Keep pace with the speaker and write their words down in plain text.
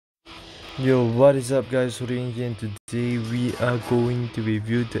Yo, what is up guys, Houdin here, and today we are going to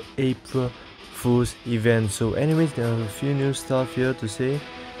review the April Fool's event. So anyways, there are a few new stuff here to say.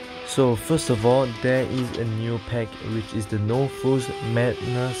 So first of all, there is a new pack which is the No Fools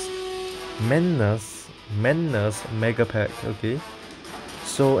Madness Mega Pack, okay?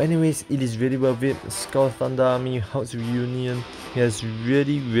 So anyways, it is really worth it. Scout Thunder Army House Reunion has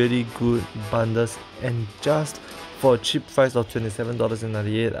really good bundles, and just for a cheap price of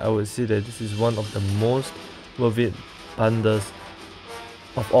 $27.98, I would say that this is one of the most worth it bundles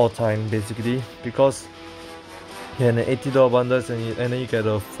of all time basically, because you have an $80 bundles and then you get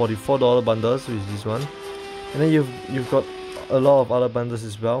a $44 bundles, which is this one, and then you've got a lot of other bundles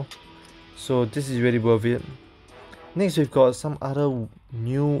as well. So this is really worth it. Next, we've got some other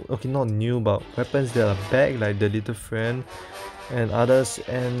new, okay, not new, but weapons that are back, like the Little Friend and others.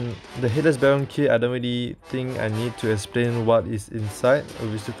 And the Headless Baron kit, I don't really think I need to explain what is inside.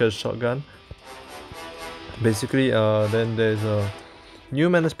 We still get a shotgun. Basically, then there's a new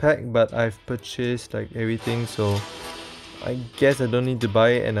Menace pack, but I've purchased like everything, so I guess I don't need to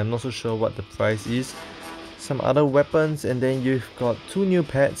buy it, and I'm not so sure what the price is. Some other weapons, and then you've got two new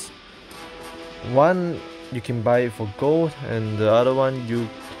pets. One, you can buy it for gold, and the other one you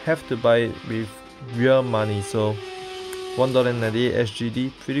have to buy it with real money, so $1.98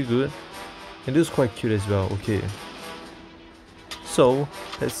 SGD, pretty good, and this is quite cute as well. Okay, so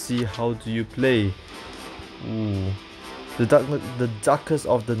let's see how do you play. Ooh, the darkest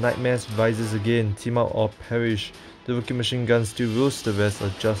of the nightmares rises again. Team up or perish. The rookie machine gun still rules, the rest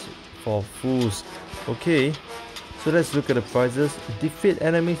are just for fools. Okay, so let's look at the prizes. Defeat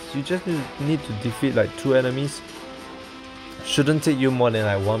enemies. You just need to defeat like 2 enemies. Shouldn't take you more than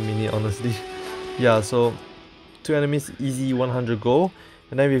like 1 minute, honestly. Yeah, so 2 enemies, easy, 100 gold.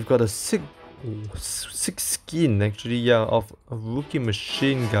 And then we've got a sick skin actually, yeah, of a rookie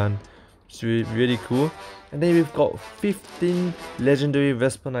machine gun. It's really cool. And then we've got 15 legendary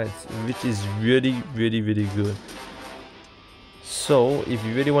Respawnables, which is really good. So if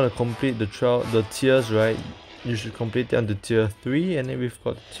you really want to complete the tiers, right, you should complete it under tier 3, and then we've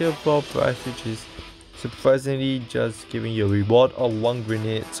got tier 4 price, which is surprisingly just giving you a reward of 1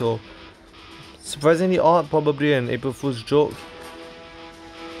 grenade. So surprisingly odd, probably an April Fool's joke.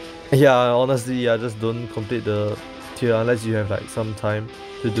 Yeah, honestly, I just don't complete the tier unless you have like some time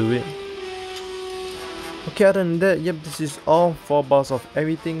to do it. Okay, other than that, yep, this is all 4 bars of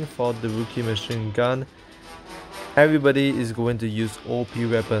everything for the rookie machine gun. Everybody is going to use OP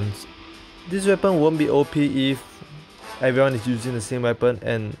weapons. This weapon won't be OP if everyone is using the same weapon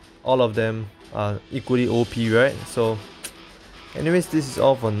and all of them are equally OP, right? So anyways, this is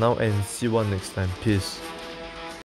all for now, and see you all next time. Peace.